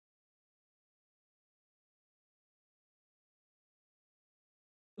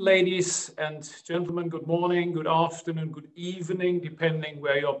Ladies and gentlemen, good morning, good afternoon, good evening, depending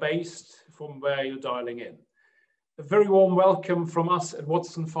where you're based, from where you're dialing in. A very warm welcome from us at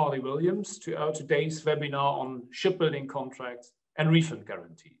Watson Farley Williams to our today's webinar on shipbuilding contracts and refund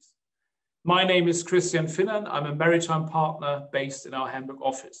guarantees. My name is Christian Finnern. I'm a maritime partner based in our Hamburg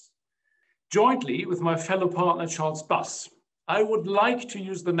office. Jointly with my fellow partner, Charles Buss, I would like to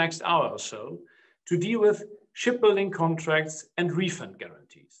use the next hour or so to deal with shipbuilding contracts and refund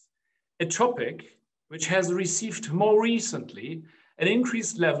guarantees, a topic which has received more recently an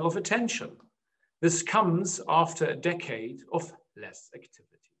increased level of attention. This comes after a decade of less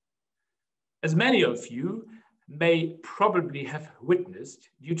activity. As many of you may probably have witnessed,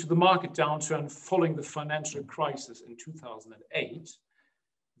 due to the market downturn following the financial crisis in 2008,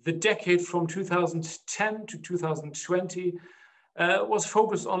 the decade from 2010 to 2020 was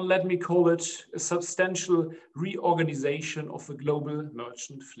focused on, let me call it, a substantial reorganization of the global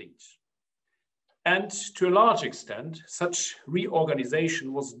merchant fleet. And to a large extent, such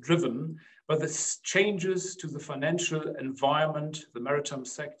reorganization was driven by the changes to the financial environment the maritime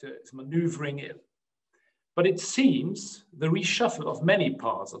sector is maneuvering in. But it seems the reshuffle of many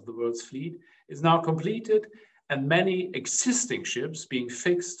parts of the world's fleet is now completed and many existing ships being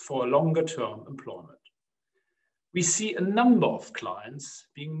fixed for a longer-term employment. We see a number of clients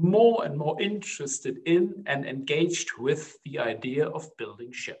being more and more interested in and engaged with the idea of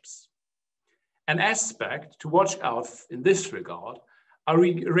building ships. An aspect to watch out in this regard are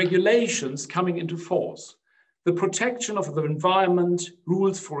regulations coming into force, the protection of the environment,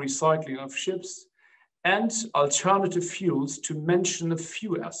 rules for recycling of ships, and alternative fuels, to mention a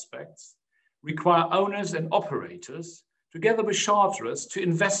few aspects, require owners and operators, together with charterers, to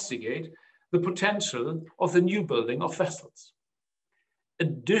investigate the potential of the new building of vessels.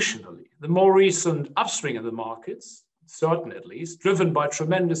 Additionally, the more recent upswing in the markets, certain at least, driven by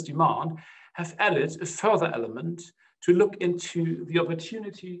tremendous demand, have added a further element to look into the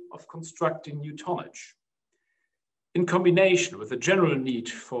opportunity of constructing new tonnage. In combination with the general need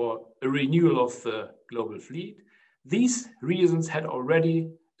for a renewal of the global fleet, these reasons had already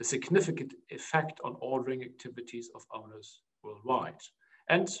a significant effect on ordering activities of owners worldwide.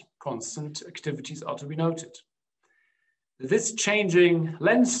 And constant activities are to be noted. This changing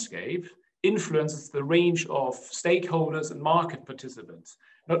landscape influences the range of stakeholders and market participants,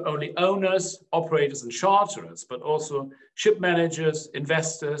 not only owners, operators, and charterers, but also ship managers,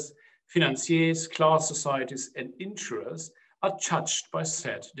 investors, financiers, class societies, and insurers are touched by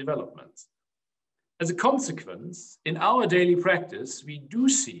said developments. As a consequence, in our daily practice, we do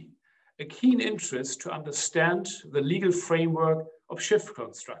see a keen interest to understand the legal framework of ship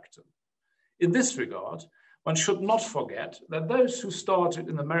construction. In this regard, one should not forget that those who started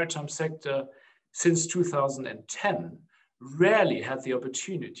in the maritime sector since 2010 rarely had the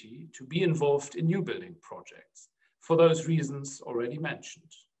opportunity to be involved in new building projects, for those reasons already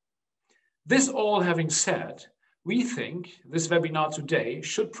mentioned. This all having said, we think this webinar today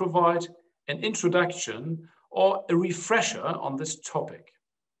should provide an introduction or a refresher on this topic.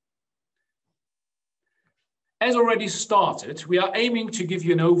 As already started, we are aiming to give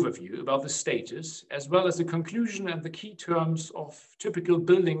you an overview about the status, as well as the conclusion and the key terms of typical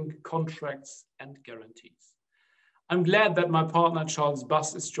building contracts and guarantees. I'm glad that my partner Charles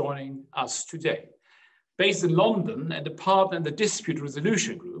Buss is joining us today. Based in London and a partner in the Dispute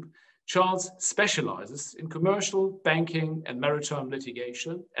Resolution Group, Charles specializes in commercial, banking, and maritime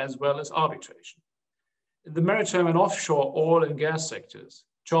litigation, as well as arbitration. In the maritime and offshore oil and gas sectors,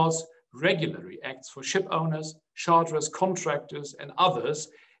 Charles regularly acts for ship owners, charterers, contractors, and others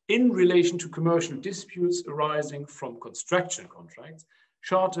in relation to commercial disputes arising from construction contracts,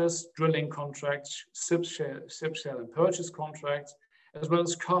 charters, drilling contracts, ship sale and purchase contracts, as well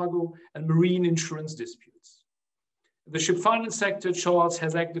as cargo and marine insurance disputes. In the ship finance sector, Charles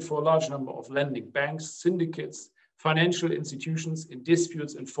has acted for a large number of lending banks, syndicates, financial institutions in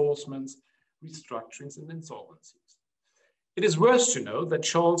disputes, enforcements, restructurings, and insolvencies. It is worth to note that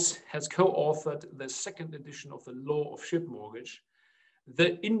Charles has co-authored the second edition of the Law of Ship Mortgage,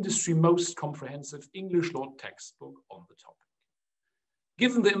 the industry most comprehensive English law textbook on the topic.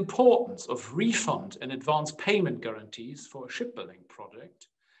 Given the importance of refund and advance payment guarantees for a shipbuilding project,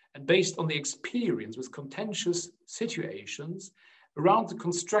 and based on the experience with contentious situations around the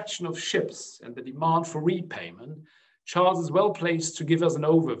construction of ships and the demand for repayment, Charles is well placed to give us an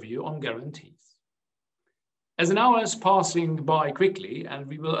overview on guarantees. As an hour is passing by quickly and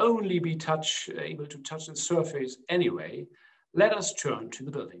we will only be able to touch the surface anyway, let us turn to the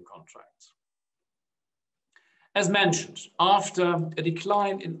building contracts. As mentioned, after a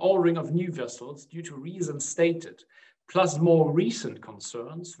decline in ordering of new vessels due to reasons stated plus more recent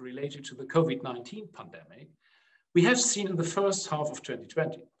concerns related to the COVID-19 pandemic, we have seen in the first half of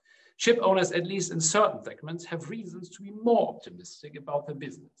 2020, ship owners, at least in certain segments, have reasons to be more optimistic about their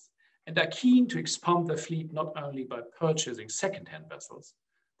business and are keen to expand their fleet not only by purchasing second-hand vessels,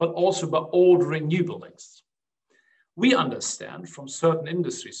 but also by ordering new buildings. We understand from certain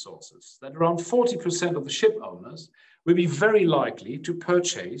industry sources that around 40% of the ship owners will be very likely to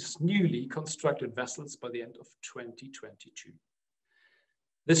purchase newly constructed vessels by the end of 2022.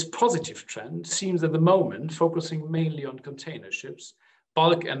 This positive trend seems at the moment focusing mainly on container ships,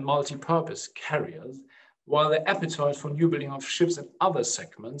 bulk and multi-purpose carriers, while the appetite for new building of ships in other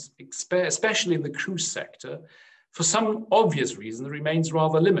segments, especially in the cruise sector, for some obvious reason remains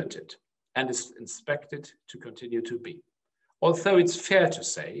rather limited and is expected to continue to be. Although it's fair to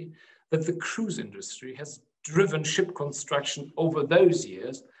say that the cruise industry has driven ship construction over those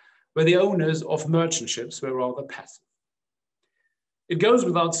years where the owners of merchant ships were rather passive. It goes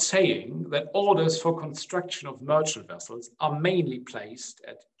without saying that orders for construction of merchant vessels are mainly placed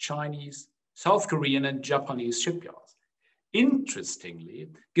at Chinese, South Korean and Japanese shipyards. Interestingly,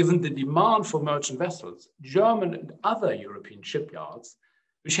 given the demand for merchant vessels, German and other European shipyards,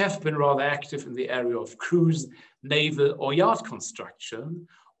 which have been rather active in the area of cruise, naval or yard construction,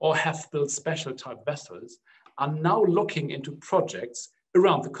 or have built special type vessels, are now looking into projects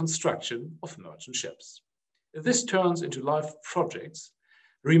around the construction of merchant ships. If this turns into live projects,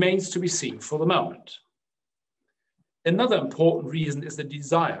 remains to be seen for the moment. Another important reason is the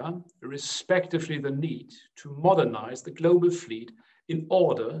desire, respectively the need, to modernize the global fleet in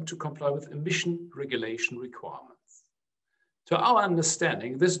order to comply with emission regulation requirements. To our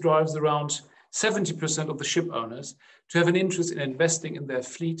understanding, this drives around 70% of the ship owners to have an interest in investing in their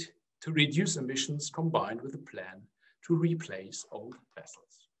fleet to reduce emissions combined with a plan to replace old vessels.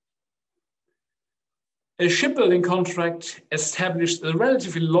 A shipbuilding contract established a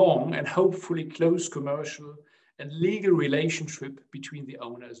relatively long and hopefully close commercial and legal relationship between the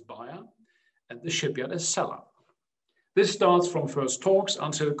owner as buyer and the shipyard as seller. This starts from first talks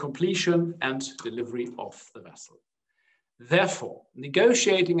until completion and delivery of the vessel. Therefore,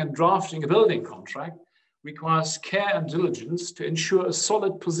 negotiating and drafting a building contract requires care and diligence to ensure a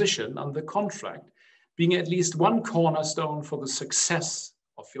solid position on the contract being at least one cornerstone for the success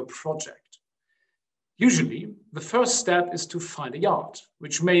of your project. Usually, the first step is to find a yard,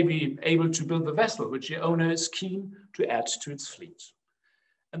 which may be able to build the vessel which the owner is keen to add to its fleet.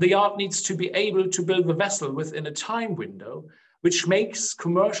 And the yard needs to be able to build the vessel within a time window which makes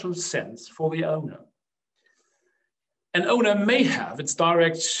commercial sense for the owner. An owner may have its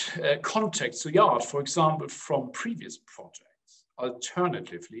direct contacts to yard, for example, from previous projects.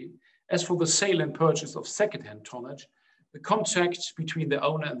 Alternatively, as for the sale and purchase of second-hand tonnage, the contact between the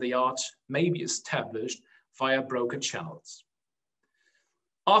owner and the yard may be established via broker channels.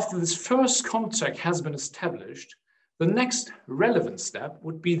 After this first contact has been established, the next relevant step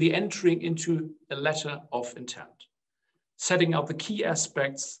would be the entering into a letter of intent, setting out the key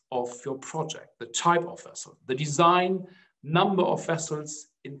aspects of your project, the type of vessel, the design, number of vessels,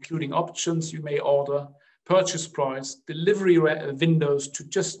 including options you may order, purchase price, delivery windows, to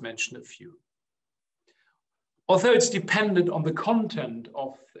just mention a few. Although it's dependent on the content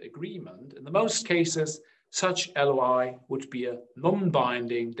of the agreement, in the most cases, such LOI would be a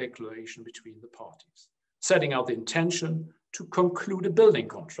non-binding declaration between the parties, setting out the intention to conclude a building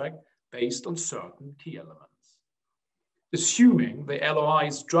contract based on certain key elements. Assuming the LOI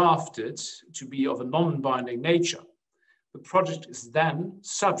is drafted to be of a non-binding nature, the project is then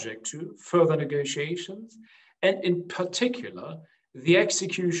subject to further negotiations and in particular, the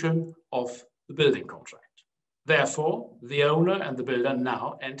execution of the building contract. Therefore, the owner and the builder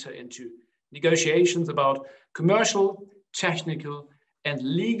now enter into negotiations about commercial, technical, and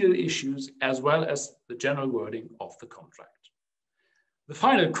legal issues, as well as the general wording of the contract. The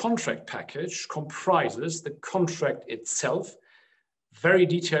final contract package comprises the contract itself, very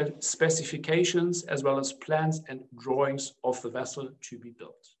detailed specifications, as well as plans and drawings of the vessel to be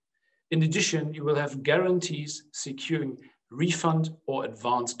built. In addition, you will have guarantees securing refund or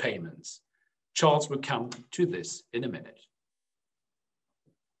advance payments. Charles will come to this in a minute.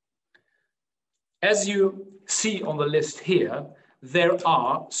 As you see on the list here, there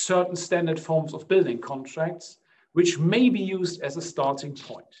are certain standard forms of building contracts which may be used as a starting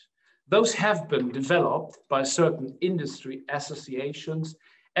point. Those have been developed by certain industry associations,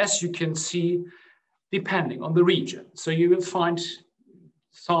 as you can see, depending on the region. So you will find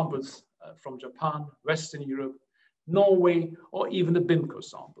samples from Japan, Western Europe, Norway, or even a BIMCO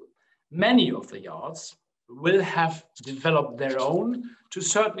sample. Many of the yards will have developed their own to a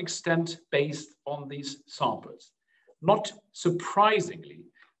certain extent based on these samples. Not surprisingly,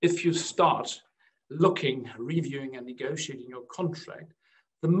 if you start looking, reviewing and negotiating your contract,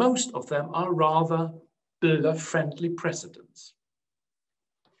 the most of them are rather builder-friendly precedents.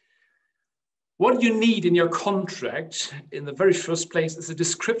 What you need in your contract in the very first place is a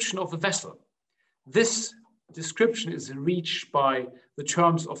description of the vessel. This description is reached by the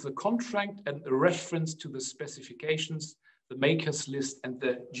terms of the contract and a reference to the specifications, the maker's list and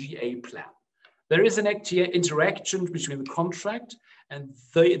the GA plan. There is an interaction between the contract and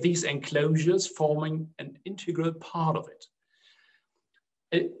these enclosures forming an integral part of it.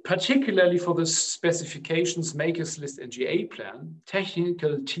 Particularly for the specifications, maker's list and GA plan,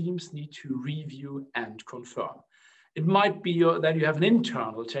 technical teams need to review and confirm. It might be that you have an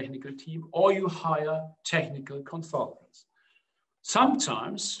internal technical team or you hire technical consultants.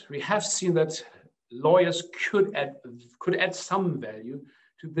 Sometimes we have seen that lawyers could add some value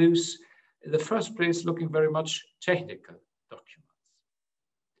to those, in the first place, looking very much technical documents.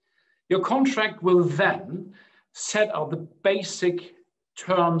 Your contract will then set out the basic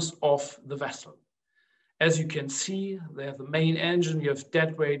terms of the vessel. As you can see, they have the main engine, you have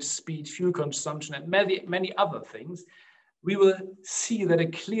deadweight, speed, fuel consumption, and many other things. We will see that a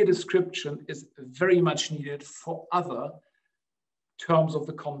clear description is very much needed for other terms of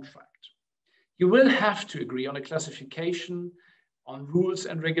the contract. You will have to agree on a classification, on rules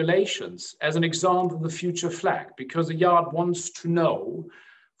and regulations. As an example, the future flag, because the yard wants to know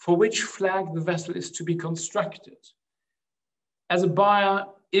for which flag the vessel is to be constructed. As a buyer,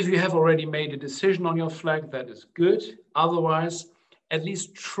 if you have already made a decision on your flag, that is good. Otherwise, at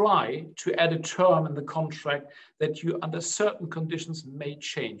least try to add a term in the contract that you, under certain conditions, may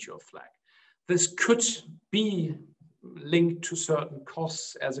change your flag. This could be linked to certain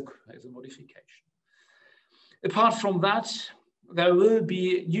costs as a modification. Apart from that, there will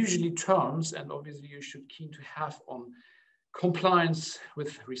be usually terms, and obviously you should keen to have on compliance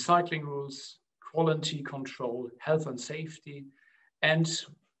with recycling rules, quality control, health and safety, and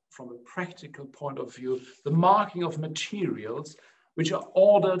from a practical point of view, the marking of materials which are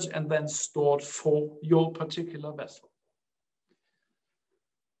ordered and then stored for your particular vessel.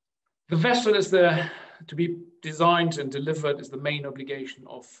 The vessel is to be designed and delivered is the main obligation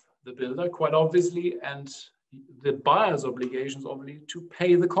of the builder, quite obviously, and the buyer's obligation is obviously to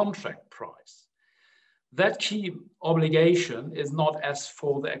pay the contract price. That key obligation is not as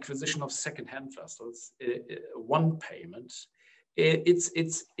for the acquisition of second-hand vessels, one payment. It's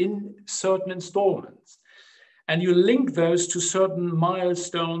in certain installments. And you link those to certain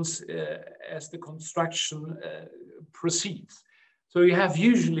milestones as the construction proceeds. So you have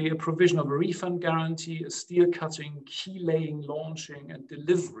usually a provision of a refund guarantee, a steel cutting, key laying, launching, and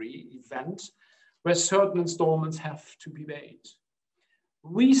delivery event where certain installments have to be made.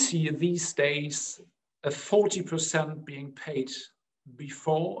 We see these days a 40% being paid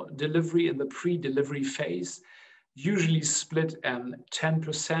before delivery in the pre-delivery phase, usually split in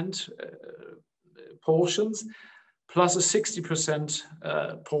 10% portions, plus a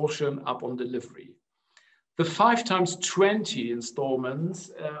 60% portion upon delivery. The 5 times 20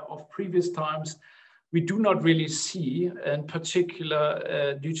 installments of previous times, we do not really see, in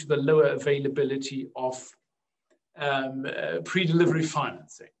particular due to the lower availability of pre-delivery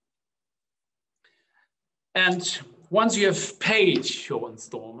financing. And once you have paid your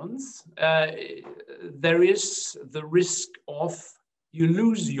installments, there is the risk of you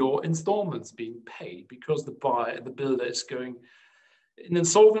lose your installments being paid because the builder is going in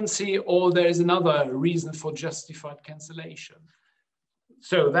insolvency, or there is another reason for justified cancellation.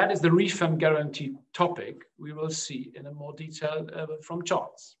 So that is the refund guarantee topic we will see in a more detail from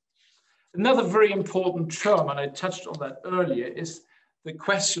Charles. Another very important term, and I touched on that earlier, is the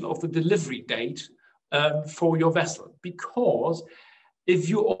question of the delivery date for your vessel. Because if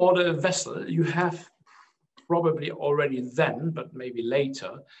you order a vessel, you have probably already then, but maybe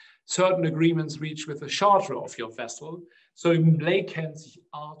later, certain agreements reached with the charterer of your vessel. So laycans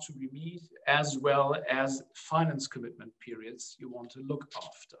are to be met, as well as finance commitment periods you want to look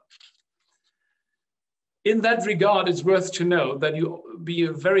after. In that regard, it's worth to know that you be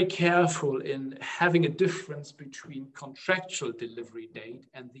very careful in having a difference between contractual delivery date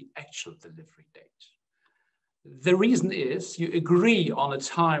and the actual delivery date. The reason is you agree on a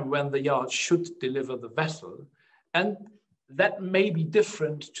time when the yard should deliver the vessel, and that may be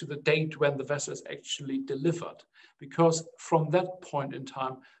different to the date when the vessel is actually delivered, because from that point in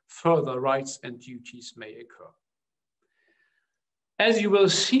time, further rights and duties may occur. As you will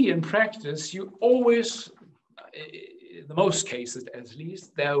see in practice, you always, in the most cases at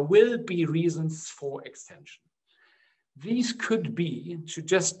least, there will be reasons for extension. These could be, to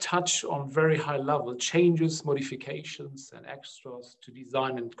just touch on very high level, changes, modifications, and extras to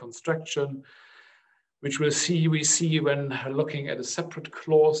design and construction, which we see when looking at a separate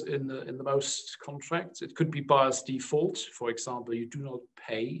clause in the most contracts. It could be buyer's default. For example, you do not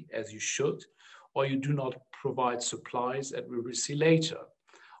pay as you should, or you do not provide supplies and we will see later.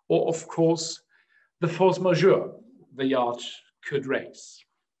 Or of course, the force majeure the yard could raise.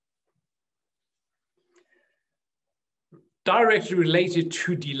 Directly related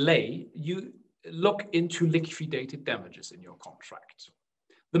to delay, you look into liquidated damages in your contract.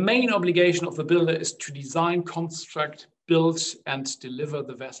 The main obligation of the builder is to design, construct, build, and deliver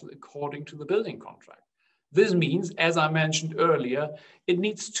the vessel according to the building contract. This means, as I mentioned earlier, it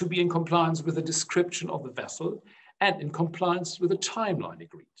needs to be in compliance with the description of the vessel and in compliance with the timeline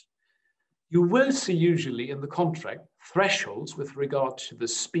agreed. You will see usually in the contract thresholds with regard to the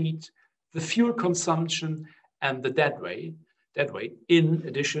speed, the fuel consumption, and the dead weight, in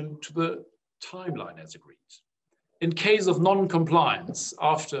addition to the timeline as agreed. In case of non-compliance,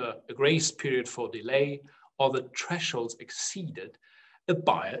 after a grace period for delay or the thresholds exceeded, a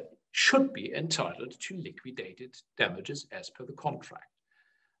buyer should be entitled to liquidated damages as per the contract.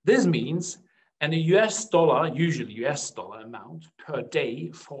 This means a US dollar, usually US dollar amount per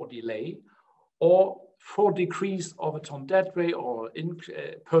day for delay or for decrease of a ton deadweight or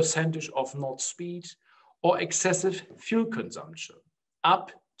percentage of knot speed or excessive fuel consumption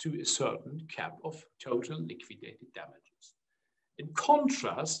up to a certain cap of total liquidated damages. In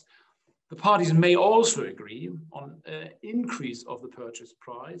contrast, the parties may also agree on an increase of the purchase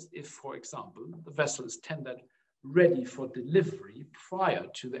price if, for example, the vessel is tendered ready for delivery prior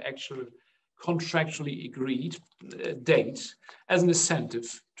to the actual contractually agreed date as an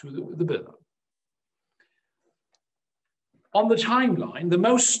incentive to the builder. On the timeline, the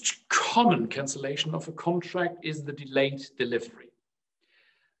most common cancellation of a contract is the delayed delivery.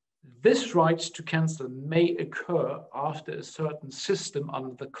 This right to cancel may occur after a certain system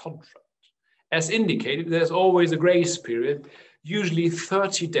under the contract. As indicated, there's always a grace period, usually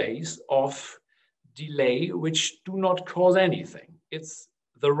 30 days of delay, which do not cause anything. It's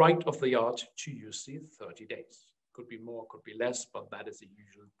the right of the yard to use the 30 days. Could be more, could be less, but that is the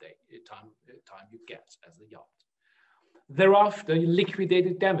usual time you get as a yard. Thereafter,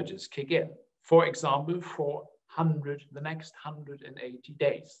 liquidated damages kick in. For example, for the next 180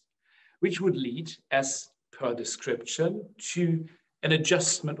 days, which would lead, as per description, to an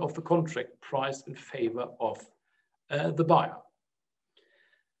adjustment of the contract price in favor of the buyer.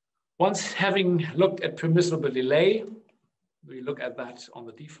 Once having looked at permissible delay, we look at that on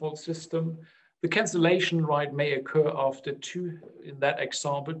the default system. The cancellation right may occur after in that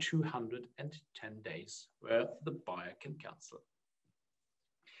example, 210 days, where the buyer can cancel.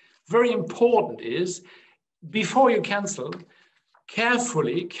 Very important is, before you cancel,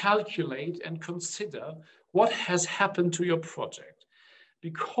 carefully calculate and consider what has happened to your project,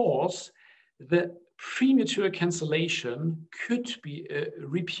 because the premature cancellation could be a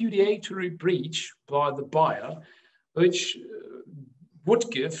repudiatory breach by the buyer, which would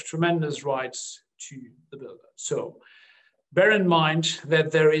give tremendous rights to the builder. So bear in mind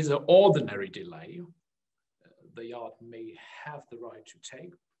that there is an ordinary delay the yard may have the right to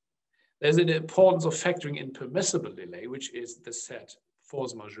take. There's an importance of factoring in permissible delay, which is the said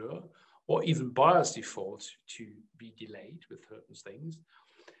force majeure, or even buyer's default to be delayed with certain things.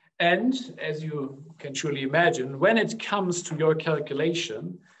 And as you can surely imagine, when it comes to your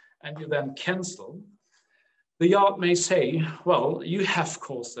calculation and you then cancel, the yard may say, well, you have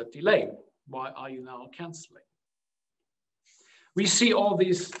caused that delay. Why are you now canceling? We see all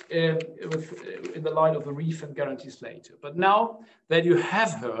these in the light of the refund guarantees later. But now that you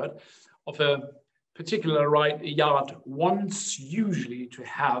have heard of a particular right a yard wants usually to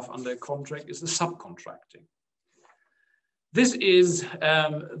have under a contract is the subcontracting. This is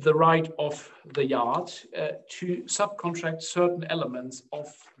the right of the yard to subcontract certain elements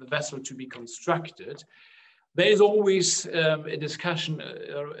of the vessel to be constructed. There is always a discussion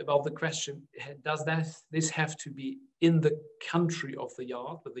about the question, does this have to be in the country of the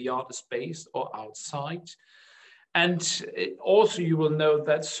yard, where the yard is based, or outside? And also you will note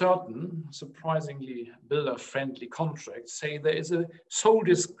that certain, surprisingly builder-friendly contracts say there is a sole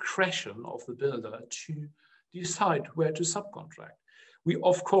discretion of the builder to decide where to subcontract. We,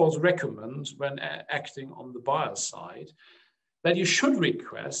 of course, recommend when acting on the buyer side that you should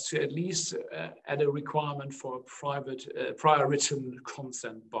request to at least add a requirement for a prior written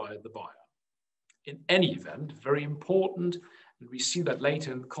consent by the buyer. In any event, very important, and we see that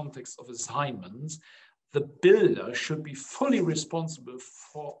later in the context of assignments, the builder should be fully responsible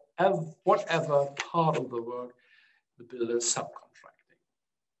for whatever part of the work the builder is subcontracting.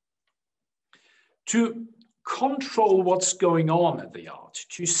 To control what's going on at the yard,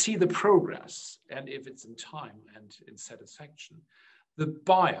 to see the progress, and if it's in time and in satisfaction, the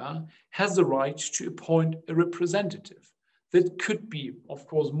buyer has the right to appoint a representative. That could be, of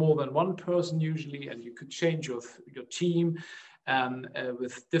course, more than one person usually, and you could change your team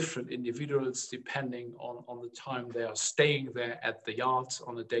with different individuals depending on the time they are staying there at the yards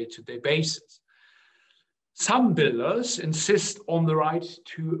on a day-to-day basis. Some builders insist on the right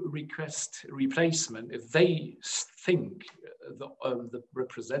to request replacement if they think the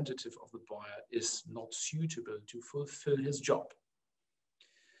representative of the buyer is not suitable to fulfill his job.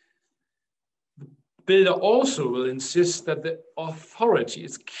 The builder also will insist that the authority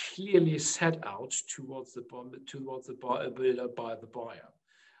is clearly set out towards the builder by the buyer.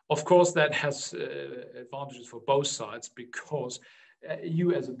 Of course, that has advantages for both sides, because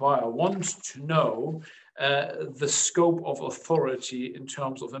you as a buyer want to know the scope of authority in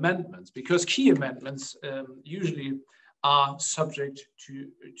terms of amendments, because key amendments usually are subject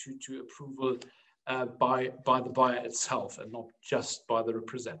to approval by the buyer itself and not just by the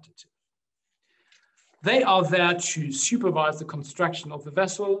representative. They are there to supervise the construction of the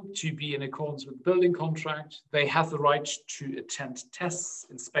vessel, to be in accordance with the building contract. They have the right to attend tests,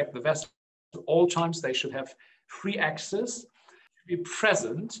 inspect the vessel at all times. They should have free access. To be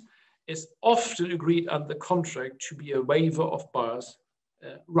present is often agreed under the contract to be a waiver of buyer's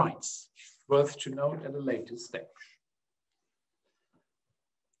rights, worth to note at a later stage.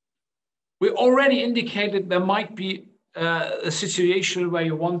 We already indicated there might be a situation where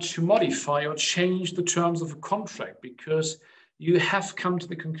you want to modify or change the terms of a contract because you have come to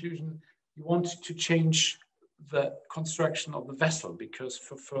the conclusion you want to change the construction of the vessel because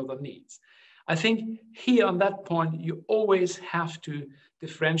for further needs. I think here on that point, you always have to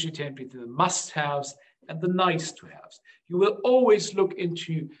differentiate between the must-haves and the nice-to-haves. You will always look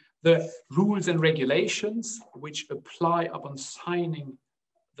into the rules and regulations which apply upon signing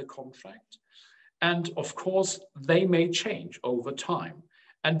the contract. And of course, they may change over time.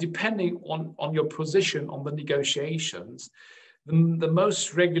 And depending on your position on the negotiations, the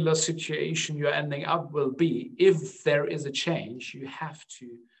most regular situation you're ending up will be, if there is a change, you have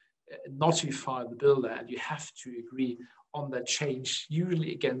to notify the builder and you have to agree on that change,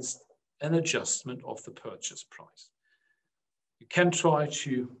 usually against an adjustment of the purchase price. You can try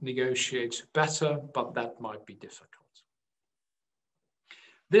to negotiate better, but that might be difficult.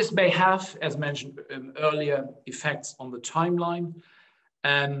 This may have, as mentioned earlier, effects on the timeline,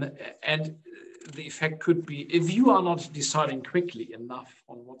 and the effect could be, if you are not deciding quickly enough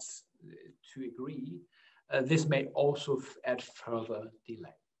on what's to agree, this may also add further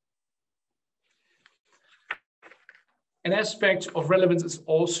delay. An aspect of relevance is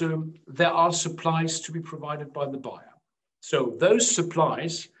also there are supplies to be provided by the buyer. So those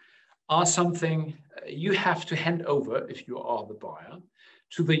supplies are something you have to hand over, if you are the buyer,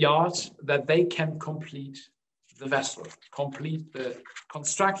 to the yards that they can complete the vessel, complete the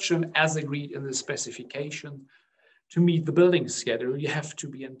construction as agreed in the specification. To meet the building schedule, you have to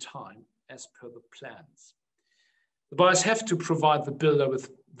be in time as per the plans. The buyers have to provide the builder with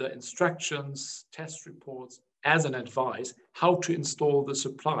the instructions, test reports, as an advice, how to install the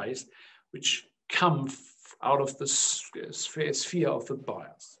supplies which come out of the sphere of the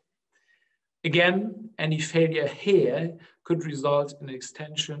buyers. Again, any failure here could result in an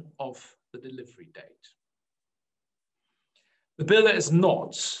extension of the delivery date. The builder is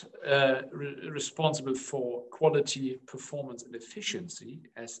not responsible for quality, performance, and efficiency,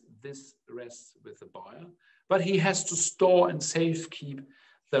 as this rests with the buyer, but he has to store and safekeep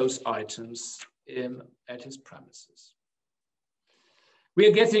those items at his premises. We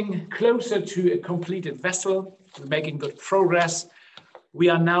are getting closer to a completed vessel. We're making good progress. We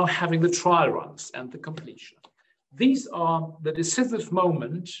are now having the trial runs and the completion. These are the decisive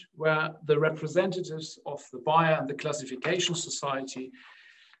moment where the representatives of the buyer and the classification society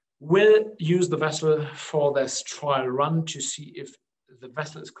will use the vessel for this trial run to see if the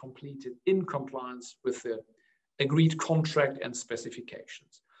vessel is completed in compliance with the agreed contract and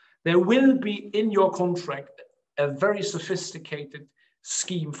specifications. There will be in your contract a very sophisticated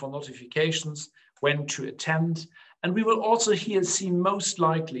scheme for notifications, when to attend. And we will also here see most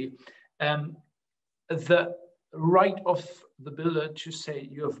likely the right of the builder to say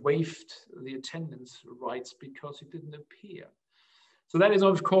you have waived the attendance rights because you didn't appear. So that is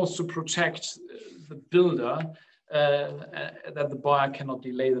of course to protect the builder, that the buyer cannot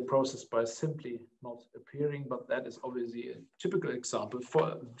delay the process by simply not appearing, but that is obviously a typical example for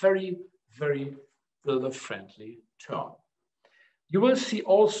a very, very builder-friendly term. You will see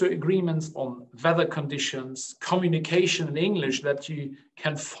also agreements on weather conditions, communication in English, that you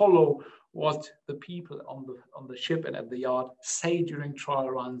can follow what the people on the ship and at the yard say during trial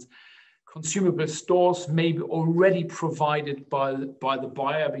runs. Consumable stores may be already provided by the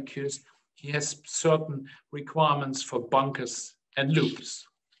buyer because he has certain requirements for bunkers and loops.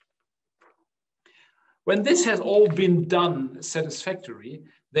 When this has all been done satisfactorily,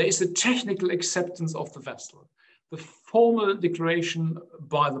 there is a technical acceptance of the vessel. The formal declaration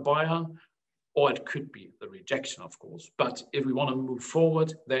by the buyer, or it could be the rejection, of course. But if we want to move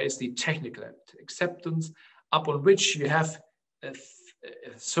forward, there is the technical acceptance, upon which you have a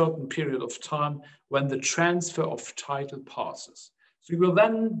certain period of time when the transfer of title passes. So you will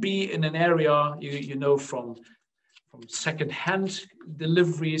then be in an area, you know, from second-hand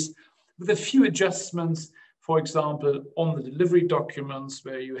deliveries, with a few adjustments, for example, on the delivery documents,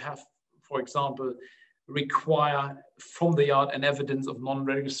 where you have, for example, require from the yard an evidence of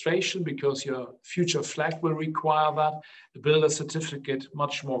non-registration, because your future flag will require that, the builder certificate,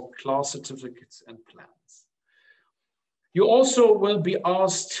 much more class certificates and plans. You also will be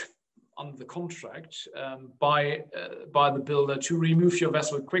asked under the contract by the builder to remove your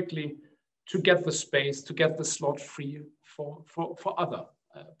vessel quickly, to get the space, to get the slot free for other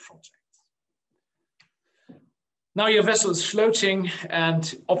projects. Now your vessel is floating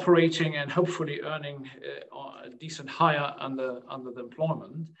and operating and hopefully earning a decent hire under the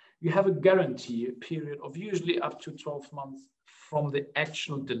employment. You have a guarantee period of usually up to 12 months from the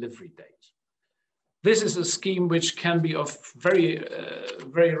actual delivery date. This is a scheme which can be of very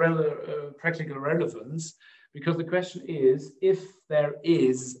practical relevance, because the question is, if there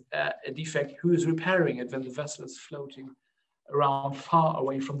is a defect, who is repairing it when the vessel is floating around far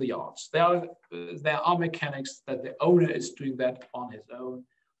away from the yards? There are mechanics that the owner is doing that on his own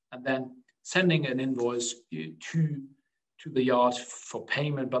and then sending an invoice to the yard for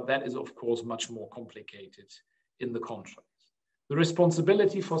payment, but that is of course much more complicated in the contract. The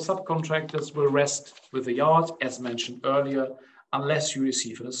responsibility for subcontractors will rest with the yard, as mentioned earlier, unless you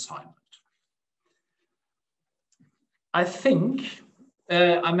receive an assignment. I think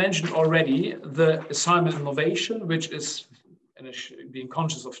I mentioned already the assignment innovation, which is, being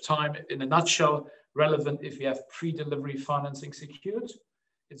conscious of time, in a nutshell, relevant if you have pre-delivery financing secured.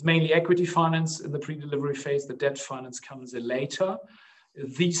 It's mainly equity finance in the pre-delivery phase. The debt finance comes in later,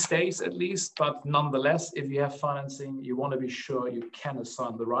 these days at least, but nonetheless, if you have financing, you want to be sure you can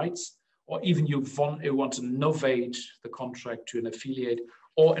assign the rights, or even you want to novate the contract to an affiliate,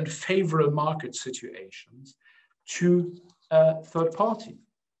 or in favorable market situations to a third party.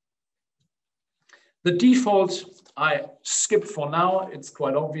 The default I skip for now. It's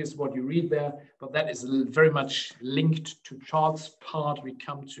quite obvious what you read there, but that is very much linked to Charles' part we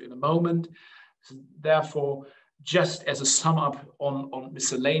come to in a moment. So therefore, just as a sum up on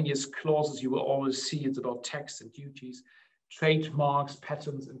miscellaneous clauses, you will always see it's about tax and duties, trademarks,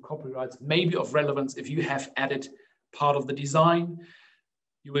 patents, and copyrights may be of relevance if you have added part of the design.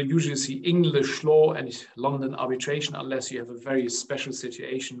 You will usually see English law and London arbitration, unless you have a very special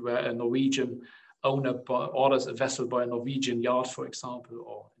situation where a Norwegian owner orders a vessel by a Norwegian yard, for example,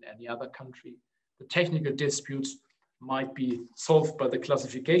 or in any other country. The technical disputes might be solved by the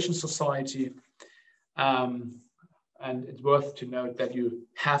classification society. And it's worth to note that you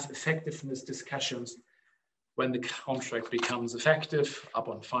have effectiveness discussions when the contract becomes effective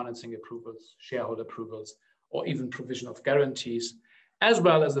upon financing approvals, shareholder approvals, or even provision of guarantees, as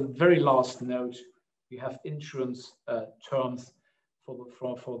well as a very last note, you have insurance terms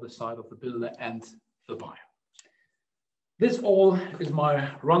for the side of the builder and the buyer. This all is my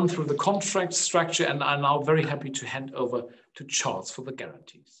run through the contract structure, and I'm now very happy to hand over to Charles for the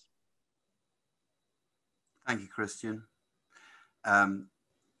guarantees. Thank you, Christian.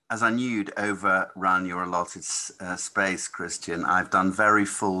 As I knew you'd overrun your allotted space, Christian, I've done very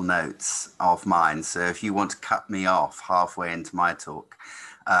full notes of mine. So if you want to cut me off halfway into my talk,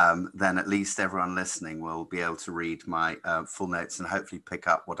 then at least everyone listening will be able to read my full notes and hopefully pick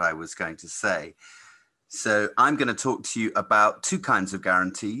up what I was going to say. So I'm going to talk to you about two kinds of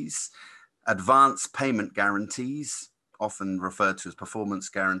guarantees: advance payment guarantees, often referred to as performance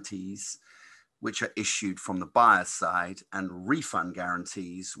guarantees, which are issued from the buyer's side, and refund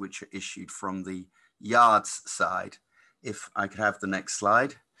guarantees, which are issued from the yard's side. If I could have the next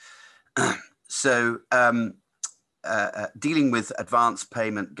slide. So dealing with advance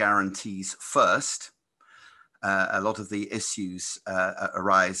payment guarantees first, a lot of the issues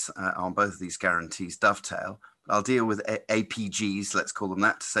arise on both of these guarantees dovetail. I'll deal with APGs, let's call them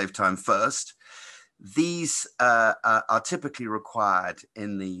that to save time first. These are typically required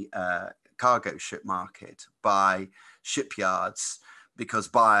in the cargo ship market by shipyards because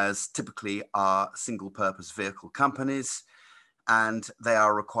buyers typically are single-purpose vehicle companies, and they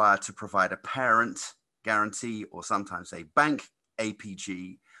are required to provide a parent guarantee or sometimes a bank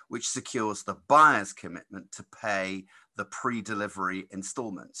APG, which secures the buyer's commitment to pay the pre-delivery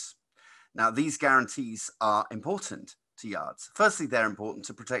installments. Now, these guarantees are important to yards. Firstly, they're important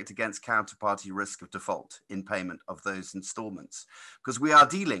to protect against counterparty risk of default in payment of those installments, because we are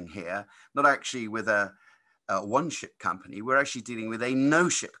dealing here not actually with a one ship company, we're actually dealing with a no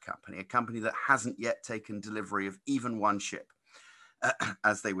ship company, a company that hasn't yet taken delivery of even one ship,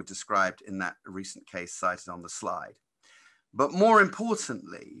 as they were described in that recent case cited on the slide. But more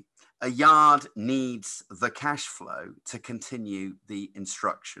importantly, a yard needs the cash flow to continue the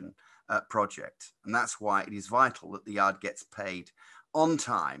instruction project. And that's why it is vital that the yard gets paid on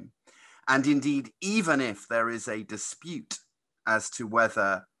time. And indeed, even if there is a dispute as to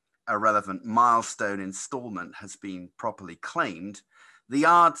whether a relevant milestone installment has been properly claimed, the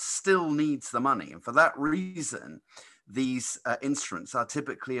yard still needs the money. And for that reason, these instruments are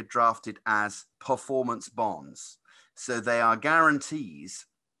typically drafted as performance bonds. So they are guarantees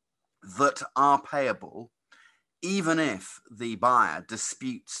that are payable even if the buyer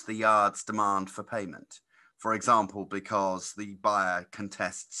disputes the yard's demand for payment. For example, because the buyer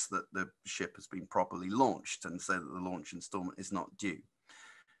contests that the ship has been properly launched and so that the launch installment is not due.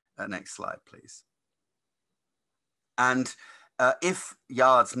 Next slide, please. And if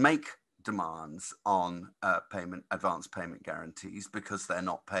yards make demands on advance payment guarantees because they're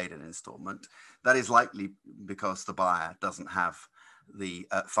not paid an installment, that is likely because the buyer doesn't have the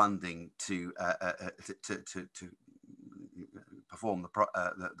funding to perform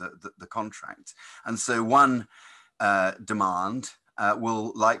the contract. And so one demand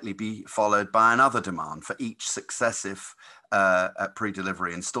will likely be followed by another demand for each successive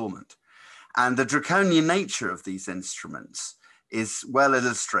pre-delivery installment. And the draconian nature of these instruments is well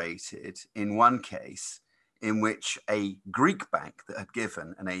illustrated in one case in which a Greek bank that had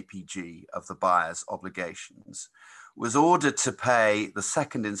given an APG of the buyer's obligations was ordered to pay the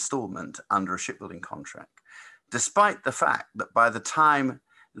second installment under a shipbuilding contract, despite the fact that by the time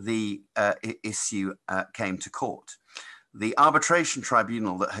the issue came to court, the arbitration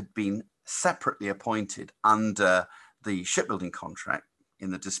tribunal that had been separately appointed under the shipbuilding contract in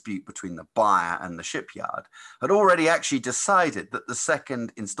the dispute between the buyer and the shipyard had already actually decided that the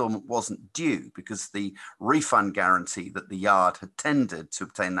second installment wasn't due because the refund guarantee that the yard had tendered to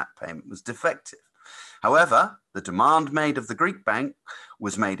obtain that payment was defective. However, the demand made of the Greek bank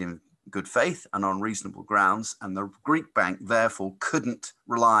was made in good faith and on reasonable grounds, and the Greek bank therefore couldn't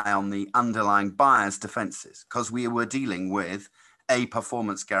rely on the underlying buyer's defenses because we were dealing with a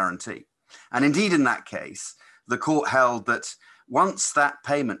performance guarantee. And indeed, in that case, the court held that once that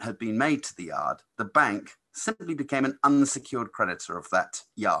payment had been made to the yard, the bank simply became an unsecured creditor of that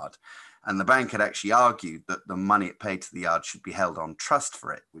yard. And the bank had actually argued that the money it paid to the yard should be held on trust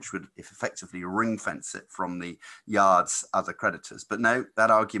for it, which would effectively ring fence it from the yard's other creditors. But no,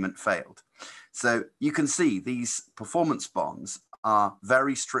 that argument failed. So you can see these performance bonds are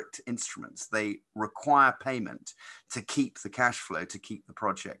very strict instruments. They require payment to keep the cash flow, to keep the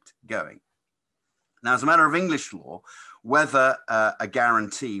project going. Now, as a matter of English law, whether a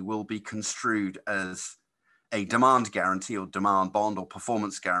guarantee will be construed as a demand guarantee or demand bond or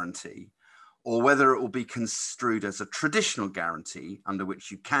performance guarantee, or whether it will be construed as a traditional guarantee under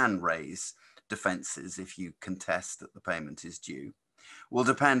which you can raise defenses if you contest that the payment is due, will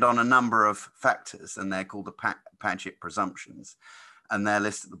depend on a number of factors, and they're called the Paget presumptions. And they're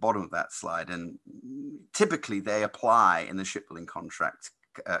listed at the bottom of that slide. And typically they apply in the shipbuilding contract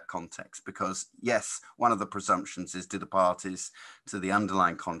context, because yes, one of the presumptions is, do the parties to the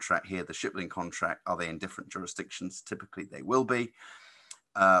underlying contract here, the shipbuilding contract, are they in different jurisdictions? Typically they will be.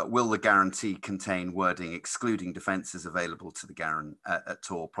 Will the guarantee contain wording excluding defences available to the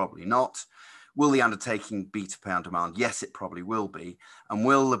guarantor? Probably not. Will the undertaking be to pay on demand? Yes, it probably will be. And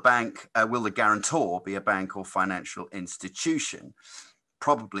will the guarantor be a bank or financial institution?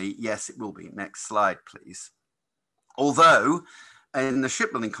 Probably yes, it will be. Next slide, please. Although in the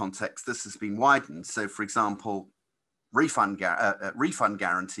shipbuilding context, this has been widened. So, for example, refund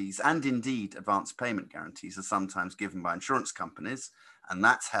guarantees and indeed advance payment guarantees are sometimes given by insurance companies, and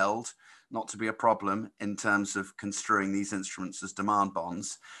that's held not to be a problem in terms of construing these instruments as demand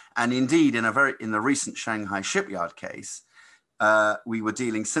bonds. And indeed, in the recent Shanghai shipyard case, we were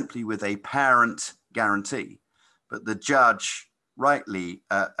dealing simply with a parent guarantee, but the judge rightly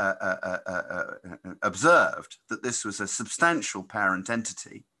observed that this was a substantial parent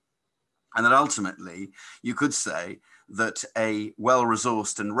entity And that ultimately you could say that a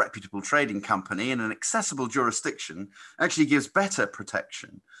well-resourced and reputable trading company in an accessible jurisdiction actually gives better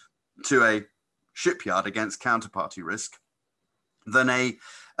protection to a shipyard against counterparty risk than a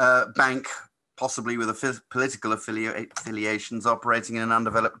bank, possibly with political affiliations operating in an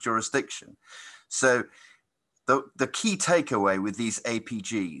undeveloped jurisdiction. So the key takeaway with these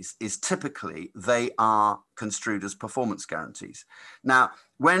APGs is typically they are construed as performance guarantees. Now,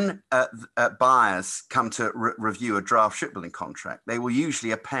 when buyers come to review a draft shipbuilding contract, they will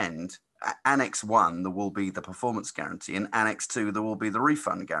usually append Annex 1, there will be the performance guarantee, and Annex 2, there will be the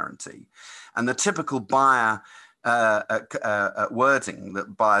refund guarantee. And the typical buyer wording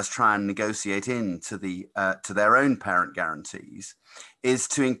that buyers try and negotiate into to their own parent guarantees is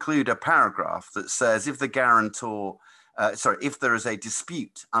to include a paragraph that says if the guarantor, if there is a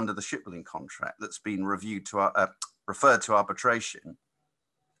dispute under the shipbuilding contract that's been reviewed referred to arbitration,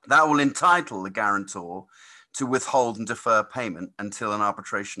 that will entitle the guarantor to withhold and defer payment until an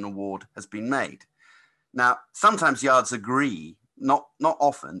arbitration award has been made. Now, sometimes yards agree, not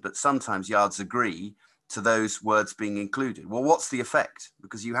often, but sometimes yards agree to those words being included. Well, what's the effect?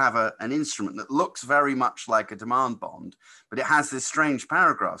 Because you have an instrument that looks very much like a demand bond, but it has this strange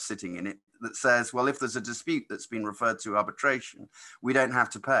paragraph sitting in it that says, well, if there's a dispute that's been referred to arbitration, we don't have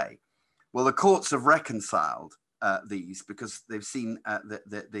to pay. Well, the courts have reconciled these because they've seen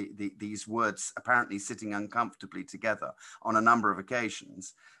these words apparently sitting uncomfortably together on a number of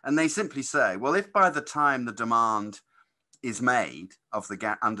occasions. And they simply say, well, if by the time the demand is made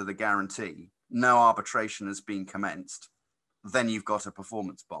under the guarantee, no arbitration has been commenced, then you've got a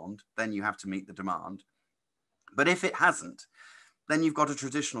performance bond, then you have to meet the demand. But if it hasn't, then you've got a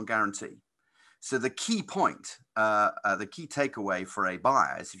traditional guarantee. So the key point, the key takeaway for a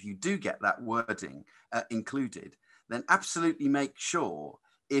buyer is if you do get that wording included, then absolutely make sure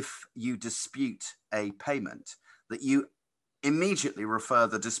if you dispute a payment that you immediately refer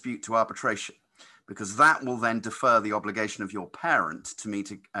the dispute to arbitration, because that will then defer the obligation of your parent to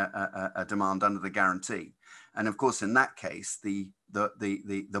meet a demand under the guarantee. And of course, in that case, the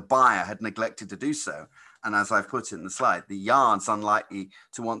buyer had neglected to do so. And as I've put in the slide, the yard's unlikely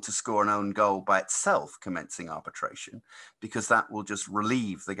to want to score an own goal by itself commencing arbitration, because that will just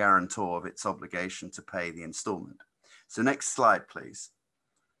relieve the guarantor of its obligation to pay the installment. So next slide, please.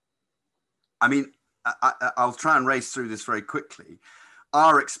 I mean, I'll try and race through this very quickly.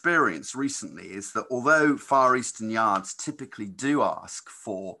 Our experience recently is that although Far Eastern yards typically do ask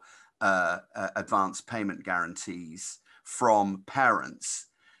for advance payment guarantees from parents,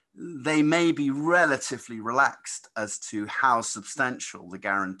 they may be relatively relaxed as to how substantial the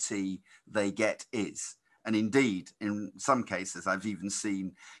guarantee they get is. And indeed, in some cases, I've even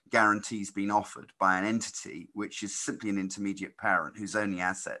seen guarantees being offered by an entity which is simply an intermediate parent whose only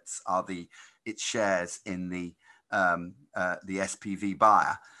assets are its shares in the SPV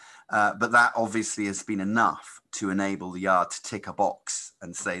buyer. But that obviously has been enough to enable the yard to tick a box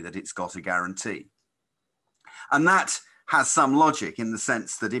and say that it's got a guarantee. And that has some logic in the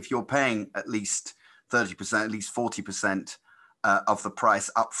sense that if you're paying at least 30%, at least 40% of the price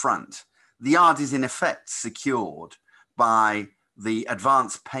up front, the yard is in effect secured by the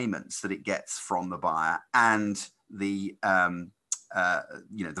advance payments that it gets from the buyer and the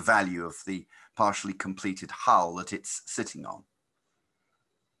the value of the partially completed hull that it's sitting on.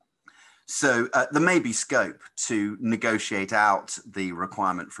 So there may be scope to negotiate out the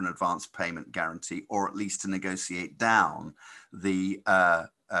requirement for an advance payment guarantee, or at least to negotiate down the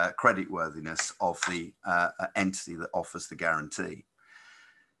creditworthiness of the entity that offers the guarantee.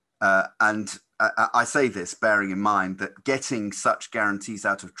 And I say this bearing in mind that getting such guarantees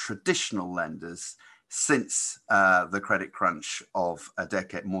out of traditional lenders since the credit crunch of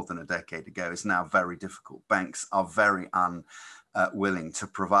more than a decade ago is now very difficult. Banks are very unwilling to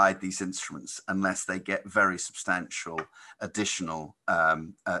provide these instruments unless they get very substantial additional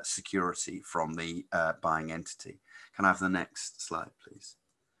security from the buying entity. Can I have the next slide, please?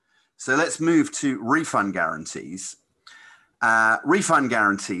 So let's move to refund guarantees. Refund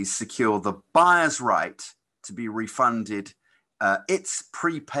guarantees secure the buyer's right to be refunded its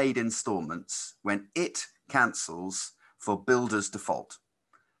prepaid installments when it cancels for builder's default.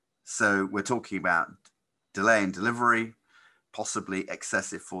 So we're talking about delay in delivery, possibly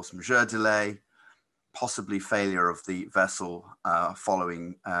excessive force majeure delay, possibly failure of the vessel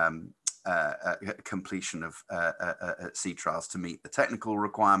following completion of sea trials to meet the technical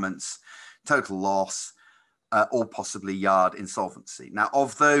requirements, total loss, or possibly yard insolvency. Now,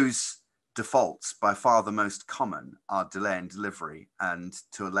 of those defaults, by far the most common are delay in delivery and,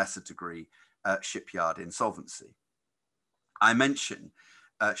 to a lesser degree, shipyard insolvency. I mention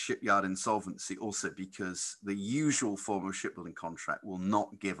shipyard insolvency also because the usual form of shipbuilding contract will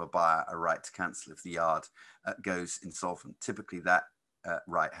not give a buyer a right to cancel if the yard goes insolvent. Typically that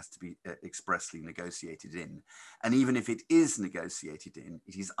right has to be expressly negotiated in. And even if it is negotiated in,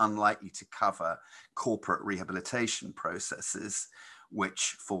 it is unlikely to cover corporate rehabilitation processes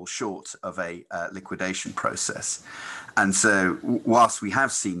which fall short of a liquidation process. And so whilst we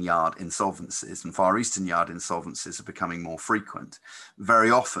have seen yard insolvencies, and Far Eastern yard insolvencies are becoming more frequent,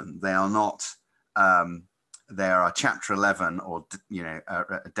 very often they are not, they are a Chapter 11 or, you know,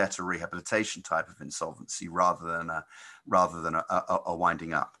 a debtor rehabilitation type of insolvency rather than a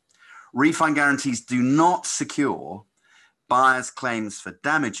winding up. Refund guarantees do not secure buyers' claims for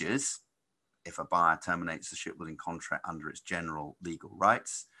damages if a buyer terminates the shipbuilding contract under its general legal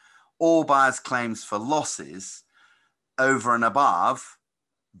rights, or buyers' claims for losses over and above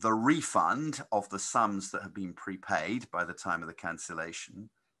the refund of the sums that have been prepaid by the time of the cancellation,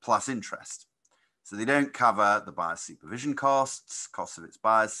 plus interest. So they don't cover the buyer's supervision costs, costs of its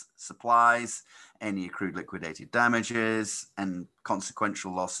buyer's supplies, any accrued liquidated damages, and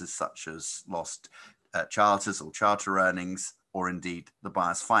consequential losses such as lost charters or charter earnings, or indeed the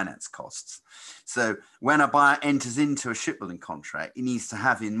buyer's finance costs. So when a buyer enters into a shipbuilding contract, he needs to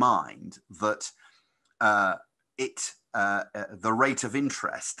have in mind that the rate of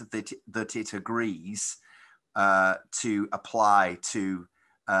interest that it agrees to apply to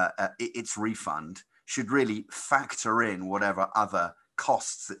its refund should really factor in whatever other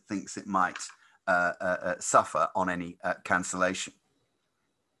costs it thinks it might suffer on any cancellation.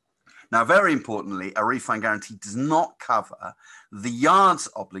 Now, very importantly, a refund guarantee does not cover the yard's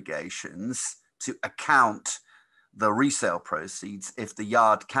obligations to account the resale proceeds if the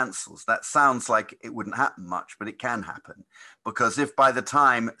yard cancels. That sounds like it wouldn't happen much, but it can happen. Because if by the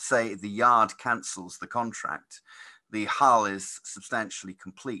time, say, the yard cancels the contract, the hull is substantially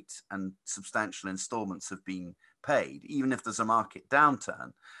complete and substantial installments have been paid, even if there's a market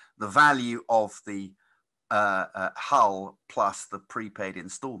downturn, the value of the hull plus the prepaid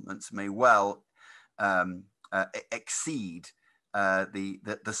installments may well exceed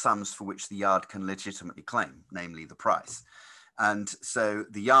the sums for which the yard can legitimately claim, namely the price. And so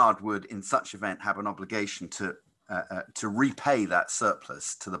the yard would, in such event, have an obligation to repay that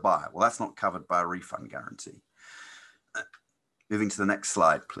surplus to the buyer. Well, that's not covered by a refund guarantee. Moving to the next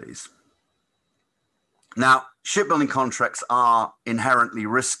slide, please. Now, shipbuilding contracts are inherently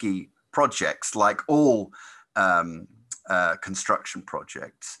risky projects, like all construction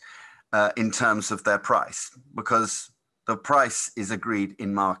projects, in terms of their price, because the price is agreed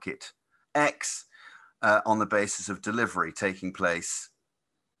in market X on the basis of delivery taking place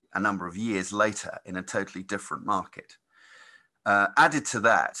a number of years later in a totally different market. Added to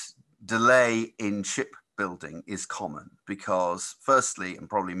that, delay in shipbuilding is common because, firstly, and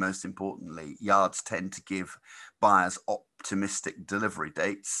probably most importantly, yards tend to give buyers optimistic delivery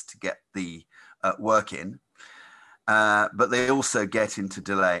dates to get the work in, but they also get into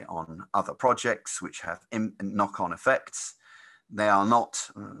delay on other projects which have knock-on effects. They are not,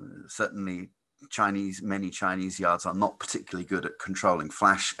 certainly many Chinese yards are not particularly good at controlling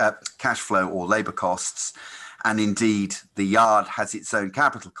cash flow or labor costs. And indeed, the yard has its own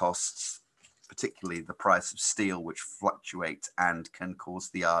capital costs, particularly the price of steel, which fluctuate and can cause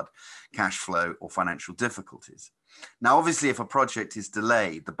the yard cash flow or financial difficulties. Now, obviously, if a project is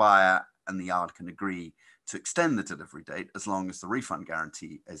delayed, the buyer and the yard can agree to extend the delivery date as long as the refund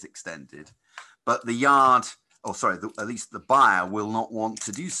guarantee is extended. But the yard, at least the buyer, will not want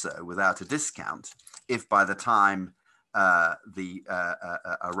to do so without a discount if by the time a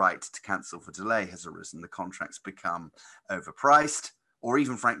right to cancel for delay has arisen, the contracts become overpriced, or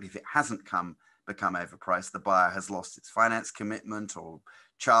even frankly, if it hasn't become overpriced, the buyer has lost its finance commitment or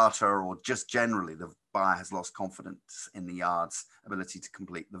charter, or just generally the buyer has lost confidence in the yard's ability to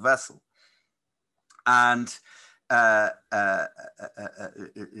complete the vessel. And so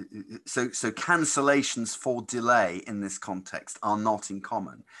cancellations for delay in this context are not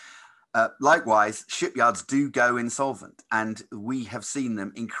uncommon. Likewise, shipyards do go insolvent, and we have seen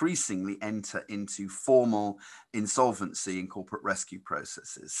them increasingly enter into formal insolvency and corporate rescue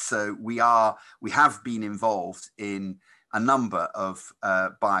processes. So we have been involved in a number of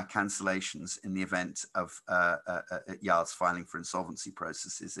buyer cancellations in the event of yards filing for insolvency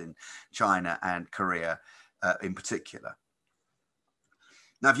processes in China and Korea in particular.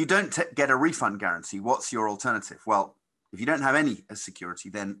 Now, if you don't get a refund guarantee, what's your alternative? Well, if you don't have any security,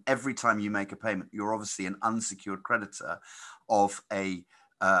 then every time you make a payment, you're obviously an unsecured creditor of a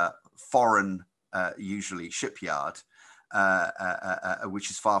foreign, usually shipyard, which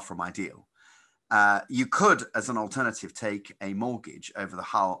is far from ideal. You could, as an alternative, take a mortgage over the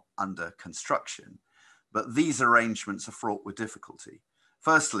hull under construction, but these arrangements are fraught with difficulty.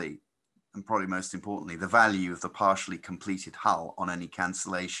 Firstly, and probably most importantly, the value of the partially completed hull on any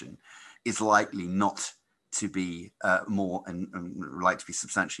cancellation is likely not to be more and likely to be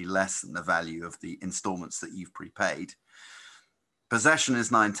substantially less than the value of the installments that you've prepaid. Possession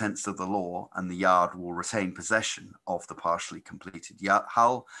is 9/10 of the law, and the yard will retain possession of the partially completed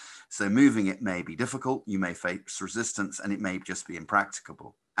hull. So moving it may be difficult, you may face resistance, and it may just be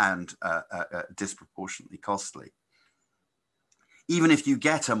impracticable and disproportionately costly. Even if you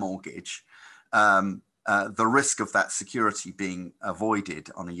get a mortgage, the risk of that security being avoided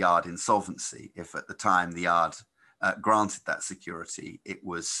on a yard insolvency, if at the time the yard granted that security, it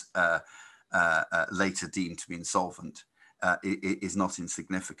was later deemed to be insolvent, is not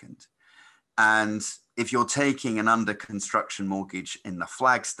insignificant. And if you're taking an under construction mortgage in the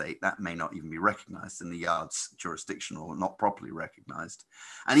flag state, that may not even be recognized in the yard's jurisdiction or not properly recognized.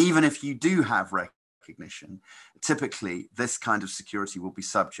 And even if you do have recognition, typically this kind of security will be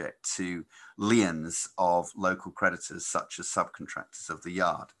subject to liens of local creditors such as subcontractors of the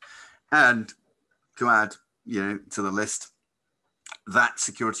yard. And to add, to the list, that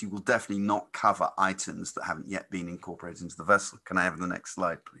security will definitely not cover items that haven't yet been incorporated into the vessel. Can I have the next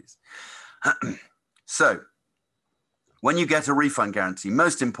slide, please? So when you get a refund guarantee,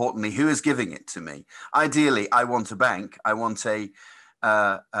 most importantly, who is giving it to me? Ideally, I want a bank. I want a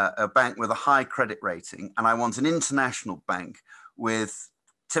bank with a high credit rating, and I want an international bank with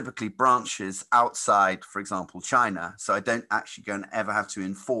typically branches outside, for example, China. So I don't actually go and ever have to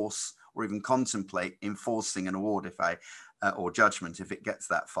enforce or even contemplate enforcing an award if or judgment if it gets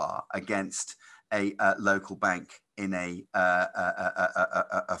that far against a local bank in a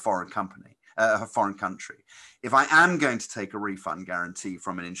foreign company, a foreign country. If I am going to take a refund guarantee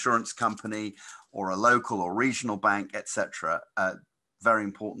from an insurance company or a local or regional bank, etc., very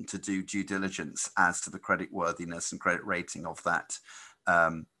important to do due diligence as to the credit worthiness and credit rating of that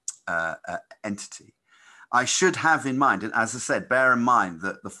entity. I should have in mind, and as I said, bear in mind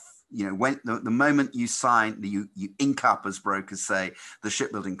that when the moment you sign, you ink up, as brokers say, the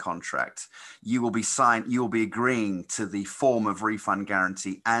shipbuilding contract, you will be agreeing to the form of refund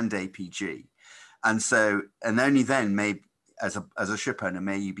guarantee and APG, and only then as a ship owner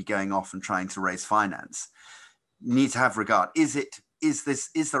may you be going off and trying to raise finance. You need to have regard. Is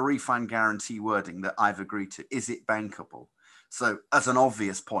the refund guarantee wording that I've agreed to, is it bankable? So as an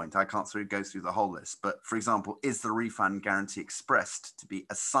obvious point, I can't go through the whole list, but for example, is the refund guarantee expressed to be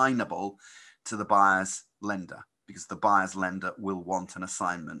assignable to the buyer's lender? Because the buyer's lender will want an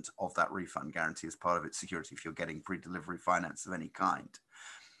assignment of that refund guarantee as part of its security if you're getting pre-delivery finance of any kind.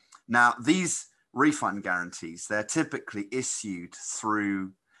 Now, these refund guarantees, they're typically issued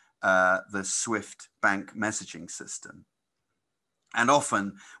through the Swift bank messaging system. And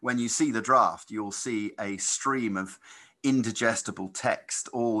often when you see the draft, you'll see a stream of indigestible text,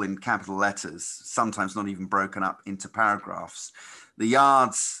 all in capital letters, sometimes not even broken up into paragraphs. The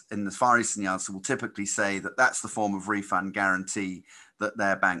yards in the Far Eastern yards will typically say that that's the form of refund guarantee that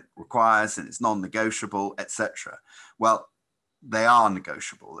their bank requires and it's non-negotiable, etc. Well, they are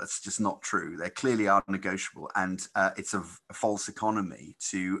negotiable. That's just not true. They clearly are negotiable, and it's a false economy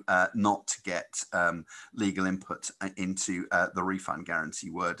to not to get legal input into the refund guarantee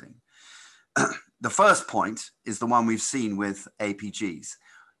wording. The first point is the one we've seen with APGs.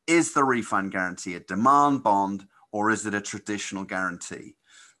 Is the refund guarantee a demand bond or is it a traditional guarantee?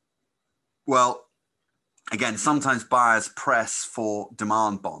 Well, again, sometimes buyers press for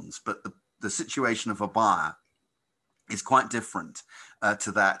demand bonds, but the situation of a buyer is quite different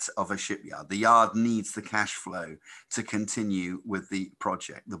to that of a shipyard. The yard needs the cash flow to continue with the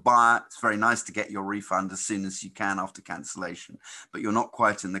project. The buyer, it's very nice to get your refund as soon as you can after cancellation, but you're not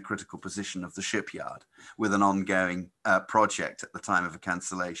quite in the critical position of the shipyard with an ongoing project at the time of a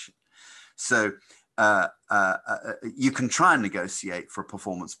cancellation. So you can try and negotiate for a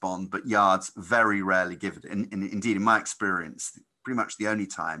performance bond, but yards very rarely give it. And indeed, in my experience, pretty much the only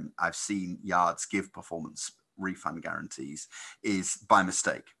time I've seen yards give performance refund guarantees is by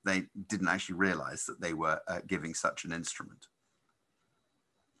mistake. They didn't actually realize that they were giving such an instrument.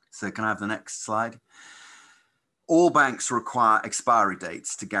 So can I have the next slide? All banks require expiry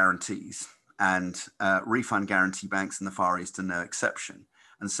dates to guarantees, and refund guarantee banks in the Far East are no exception.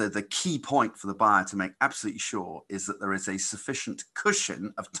 And so the key point for the buyer to make absolutely sure is that there is a sufficient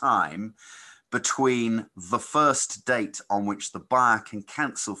cushion of time between the first date on which the buyer can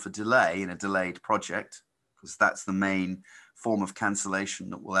cancel for delay in a delayed project, because that's the main form of cancellation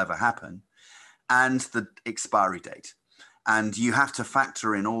that will ever happen, and the expiry date. And you have to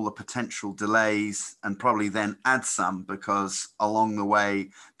factor in all the potential delays and probably then add some, because along the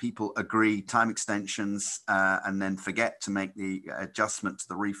way, people agree time extensions and then forget to make the adjustment to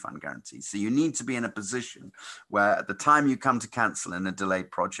the refund guarantee. So you need to be in a position where at the time you come to cancel in a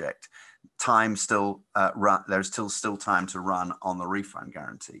delayed project, there's still time to run on the refund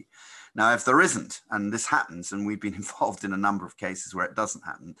guarantee. Now, if there isn't, and this happens, and we've been involved in a number of cases where it doesn't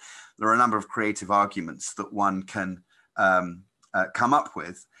happen, there are a number of creative arguments that one can come up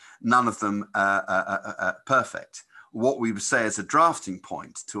with, none of them perfect. What we would say as a drafting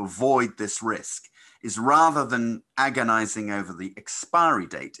point to avoid this risk is, rather than agonizing over the expiry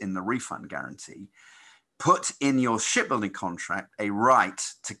date in the refund guarantee, put in your shipbuilding contract a right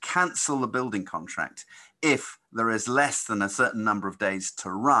to cancel the building contract if there is less than a certain number of days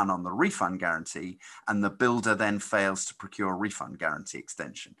to run on the refund guarantee and the builder then fails to procure a refund guarantee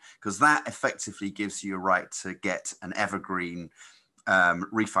extension, because that effectively gives you a right to get an evergreen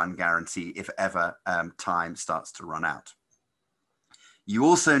refund guarantee if ever time starts to run out. You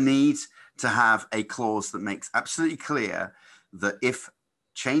also need to have a clause that makes absolutely clear that if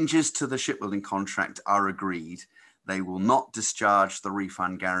changes to the shipbuilding contract are agreed, they will not discharge the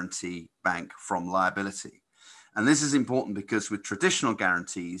refund guarantee bank from liability. And this is important because with traditional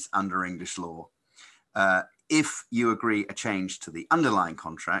guarantees under English law, if you agree a change to the underlying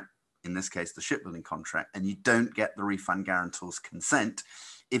contract, in this case, the shipbuilding contract, and you don't get the refund guarantor's consent,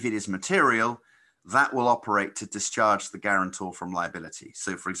 if it is material, that will operate to discharge the guarantor from liability.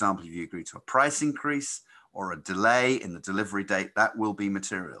 So for example, if you agree to a price increase or a delay in the delivery date, that will be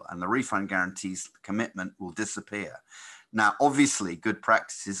material, and the refund guarantee's commitment will disappear. Now, obviously, good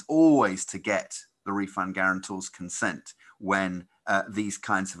practice is always to get the refund guarantor's consent when these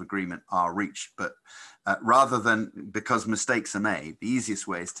kinds of agreement are reached. But rather than, because mistakes are made, the easiest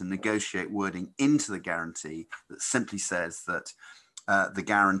way is to negotiate wording into the guarantee that simply says that the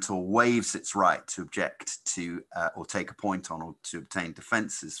guarantor waives its right to object to or take a point on or to obtain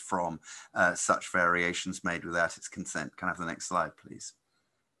defenses from such variations made without its consent. Can I have the next slide, please?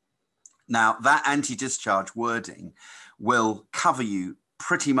 Now, that anti-discharge wording will cover you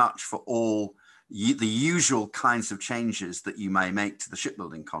pretty much for all the usual kinds of changes that you may make to the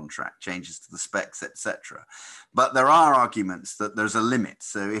shipbuilding contract, changes to the specs, etc. But there are arguments that there's a limit.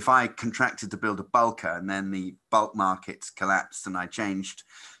 So if I contracted to build a bulker and then the bulk market collapsed and I changed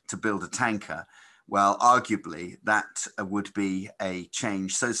to build a tanker, well, arguably that would be a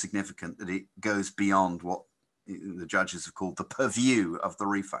change so significant that it goes beyond what the judges have called the purview of the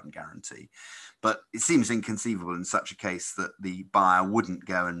refund guarantee. But it seems inconceivable in such a case that the buyer wouldn't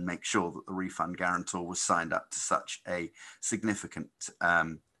go and make sure that the refund guarantor was signed up to such a significant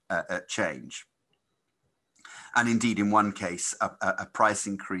change. And indeed, in one case, a price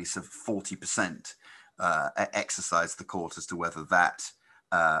increase of 40% exercised the court as to whether that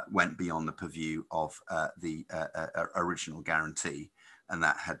went beyond the purview of the original guarantee. And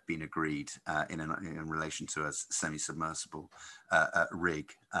that had been agreed in relation to a semi-submersible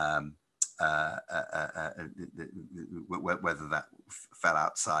rig, whether that fell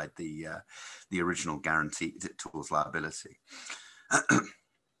outside the original guarantee towards liability.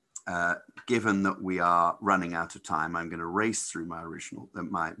 Given that we are running out of time, I'm going to race through my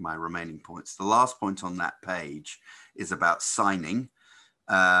remaining points. The last point on that page is about signing,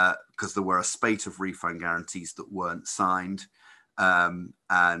 because there were a spate of refund guarantees that weren't signed. And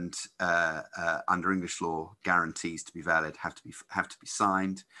under English law, guarantees to be valid have to be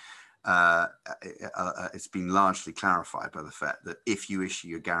signed. It's been largely clarified by the fact that if you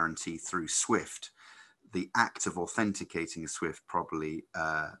issue a guarantee through SWIFT, the act of authenticating a SWIFT probably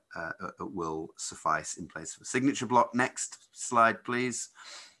will suffice in place of a signature block. Next slide, please.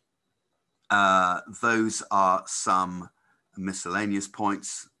 Those are some miscellaneous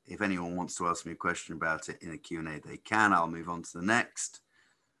points. If anyone wants to ask me a question about it in a Q&A, they can. I'll move on to the next.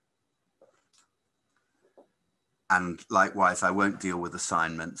 And likewise, I won't deal with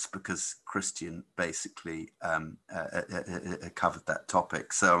assignments because Christian basically covered that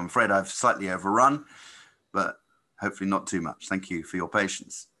topic. So I'm afraid I've slightly overrun, but hopefully not too much. Thank you for your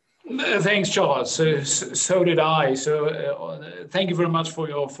patience. Thanks, Charles. So did I. So thank you very much for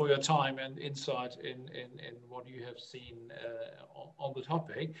your time and insight in what you have seen on the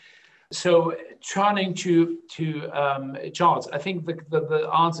topic. So turning to Charles, I think the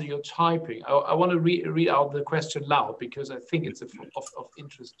answer you're typing, I want to read out the question loud because I think it's of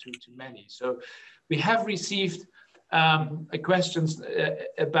interest to many. So we have received questions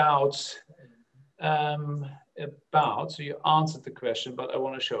about, so you answered the question, but I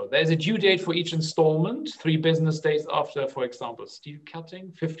want to show. There's a due date for each installment, 3 business days after, for example, steel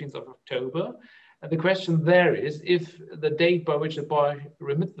cutting, 15th of October. And the question there is, if the date by which the buyer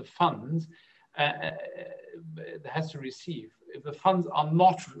remits the funds has to receive, if the funds are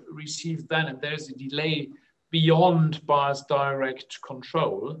not received then and there's a delay beyond buyer's direct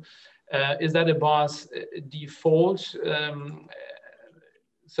control, is that a buyer's default?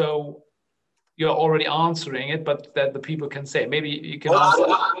 So you're already answering it, but that the people can say, maybe you can answer.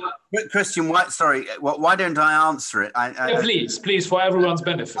 Christian, why don't I answer it? Please, for everyone's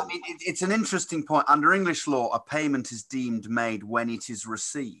benefit. I mean, it's an interesting point. Under English law, a payment is deemed made when it is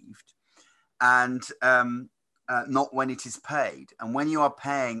received, and not when it is paid. And when you are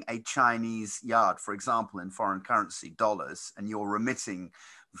paying a Chinese yard, for example, in foreign currency, dollars, and you're remitting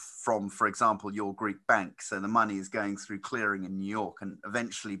from, for example, your Greek bank, so the money is going through clearing in New York and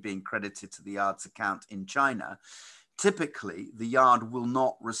eventually being credited to the yard's account in China, typically the yard will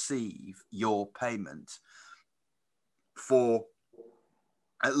not receive your payment for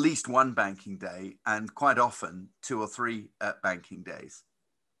at least one banking day, and quite often 2 or 3 banking days.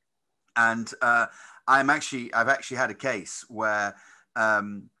 And I've actually had a case where,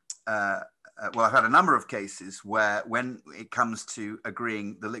 well, I've had a number of cases where when it comes to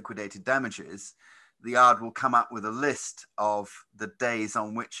agreeing the liquidated damages, the yard will come up with a list of the days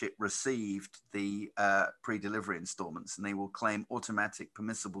on which it received the pre-delivery installments, and they will claim automatic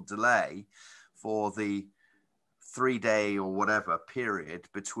permissible delay for the 3-day or whatever period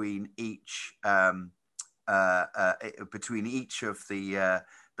between each of the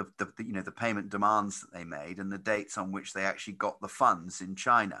the payment demands that they made and the dates on which they actually got the funds in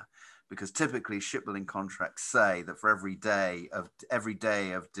China. Because typically shipbuilding contracts say that for every day of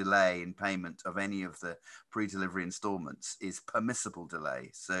delay in payment of any of the pre-delivery installments is permissible delay.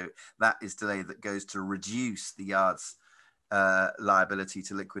 So that is delay that goes to reduce the yard's liability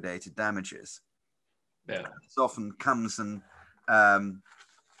to liquidated damages. Yeah. This often comes and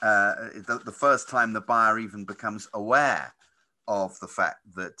the first time the buyer even becomes aware of the fact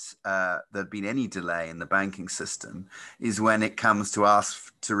that there'd been any delay in the banking system is when it comes to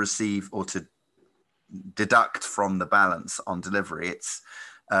ask to receive or to deduct from the balance on delivery. It's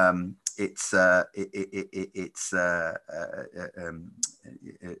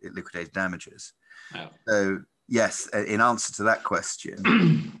liquidated damages. Oh. So yes, in answer to that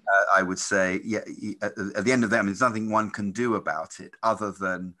question, I would say, yeah, at the end of that, there's nothing one can do about it other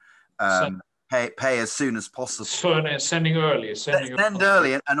than pay as soon as possible. Sending early. Send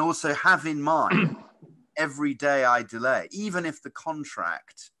early, and also have in mind every day I delay, even if the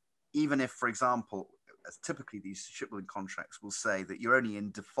contract, even if, for example, as typically these shipbuilding contracts will say that you're only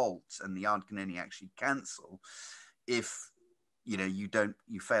in default and the yard can only actually cancel if you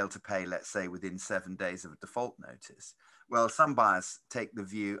fail to pay, let's say, within 7 days of a default notice. Well, some buyers take the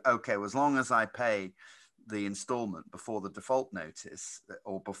view, okay, well, as long as I pay the installment before the default notice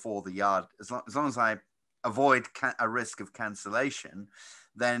or before the yard, as long as I avoid a risk of cancellation,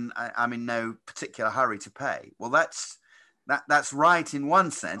 then I'm in no particular hurry to pay. Well, that's right in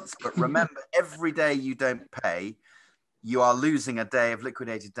one sense, but remember, every day you don't pay, you are losing a day of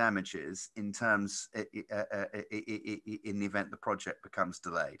liquidated damages in terms in the event the project becomes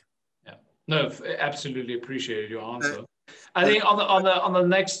delayed. Yeah, no, absolutely appreciated your answer. I think on the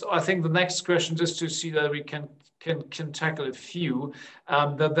next, I think the next question, just to see that we can tackle a few,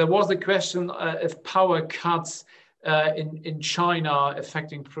 that there was a question if power cuts in China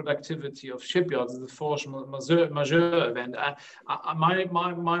affecting productivity of shipyards, the force majeure event.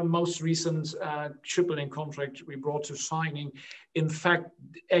 My most recent shipbuilding contract we brought to signing, in fact,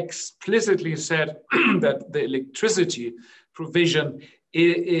 explicitly said that the electricity provision,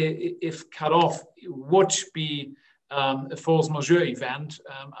 if cut off, would be a force majeure event.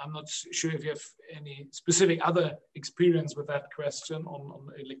 I'm not sure if you have any specific other experience with that question on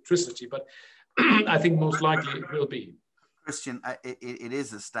electricity, but I think most likely it will be. Christian, it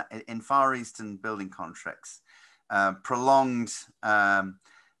is in Far Eastern building contracts, prolonged power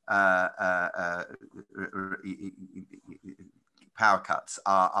cuts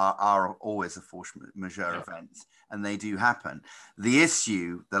are always a force majeure event, and they do happen. The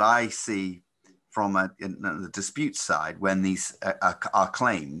issue that I see from the dispute side when these are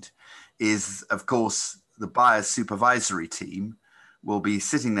claimed is, of course, the buyer's supervisory team will be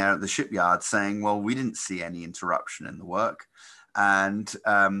sitting there at the shipyard saying, well, we didn't see any interruption in the work. And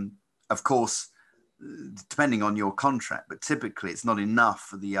of course, depending on your contract, but typically it's not enough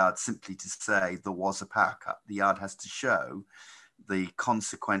for the yard simply to say there was a power cut. The yard has to show the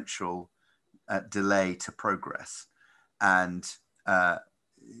consequential delay to progress. And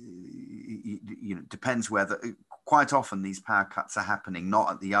depends whether, quite often these power cuts are happening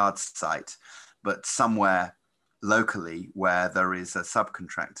not at the yard site, but somewhere locally where there is a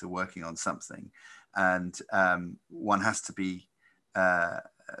subcontractor working on something, and one has to be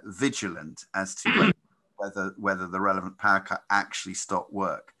vigilant as to whether the relevant power cut actually stopped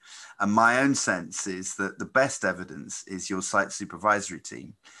work. And my own sense is that the best evidence is your site supervisory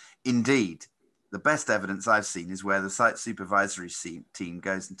team. Indeed, the best evidence I've seen is where the site supervisory team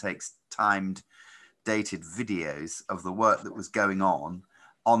goes and takes timed, dated videos of the work that was going on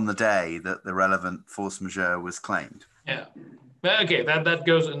the day that the relevant force majeure was claimed. Yeah. Okay, that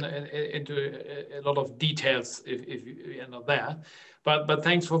goes into a lot of details if you're not there, but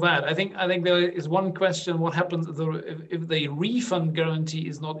thanks for that. I think there is one question: what happens if the refund guarantee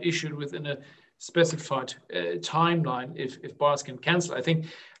is not issued within a specified timeline? If buyers can cancel, I think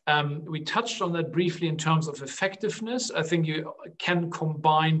we touched on that briefly in terms of effectiveness. I think you can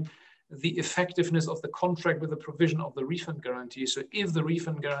combine the effectiveness of the contract with the provision of the refund guarantee. So if the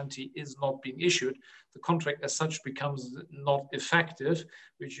refund guarantee is not being issued, the contract as such becomes not effective,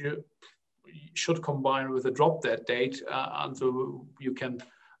 which you should combine with a drop dead date until you can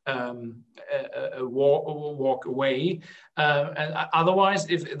walk away. And otherwise,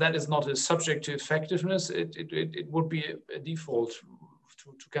 if that is not subject to effectiveness, it would be a default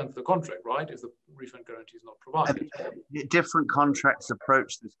to cancel the contract, right? If the refund guarantee is not provided. Different contracts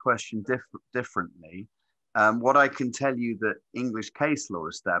approach this question differently. What I can tell you that English case law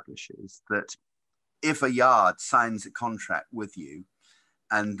establishes that if a yard signs a contract with you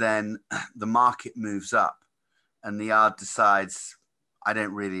and then the market moves up and the yard decides, I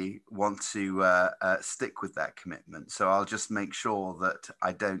don't really want to stick with that commitment, so I'll just make sure that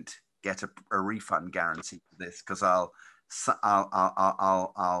I don't get a refund guarantee for this because I'll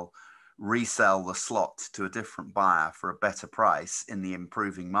resell the slot to a different buyer for a better price in the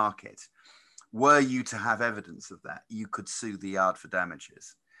improving market. Were you to have evidence of that, you could sue the yard for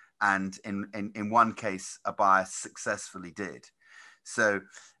damages. And in one case, a buyer successfully did. So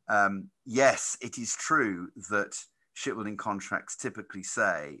yes, it is true that shipbuilding contracts typically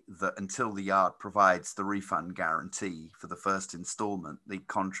say that until the yard provides the refund guarantee for the first installment, the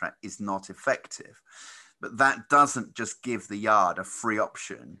contract is not effective. But that doesn't just give the yard a free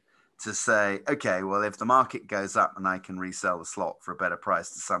option to say, okay, well, if the market goes up and I can resell the slot for a better price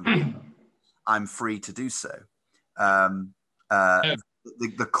to somebody, I'm free to do so. The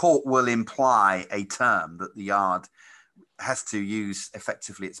court will imply a term that the yard has to use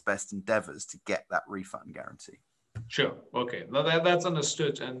effectively its best endeavors to get that refund guarantee. Sure. Okay. Now that's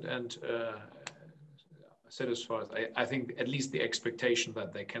understood and satisfies. I think at least the expectation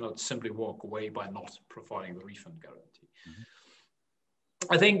that they cannot simply walk away by not providing the refund guarantee. Mm-hmm.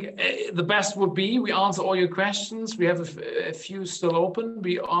 I think the best would be we answer all your questions. We have a few still open.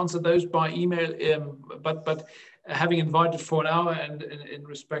 We answer those by email, but having invited for an hour and in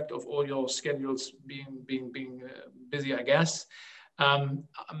respect of all your schedules being busy, I guess.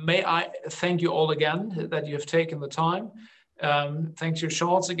 May I thank you all again that you have taken the time. Thanks to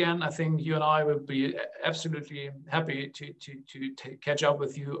Charles again. I think you and I will be absolutely happy to catch up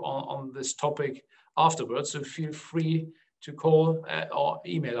with you on this topic afterwards. So feel free to call or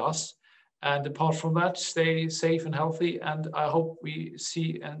email us. And apart from that, stay safe and healthy. And I hope we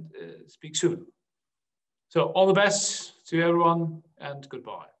see and speak soon. So all the best to everyone and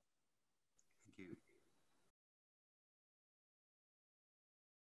goodbye.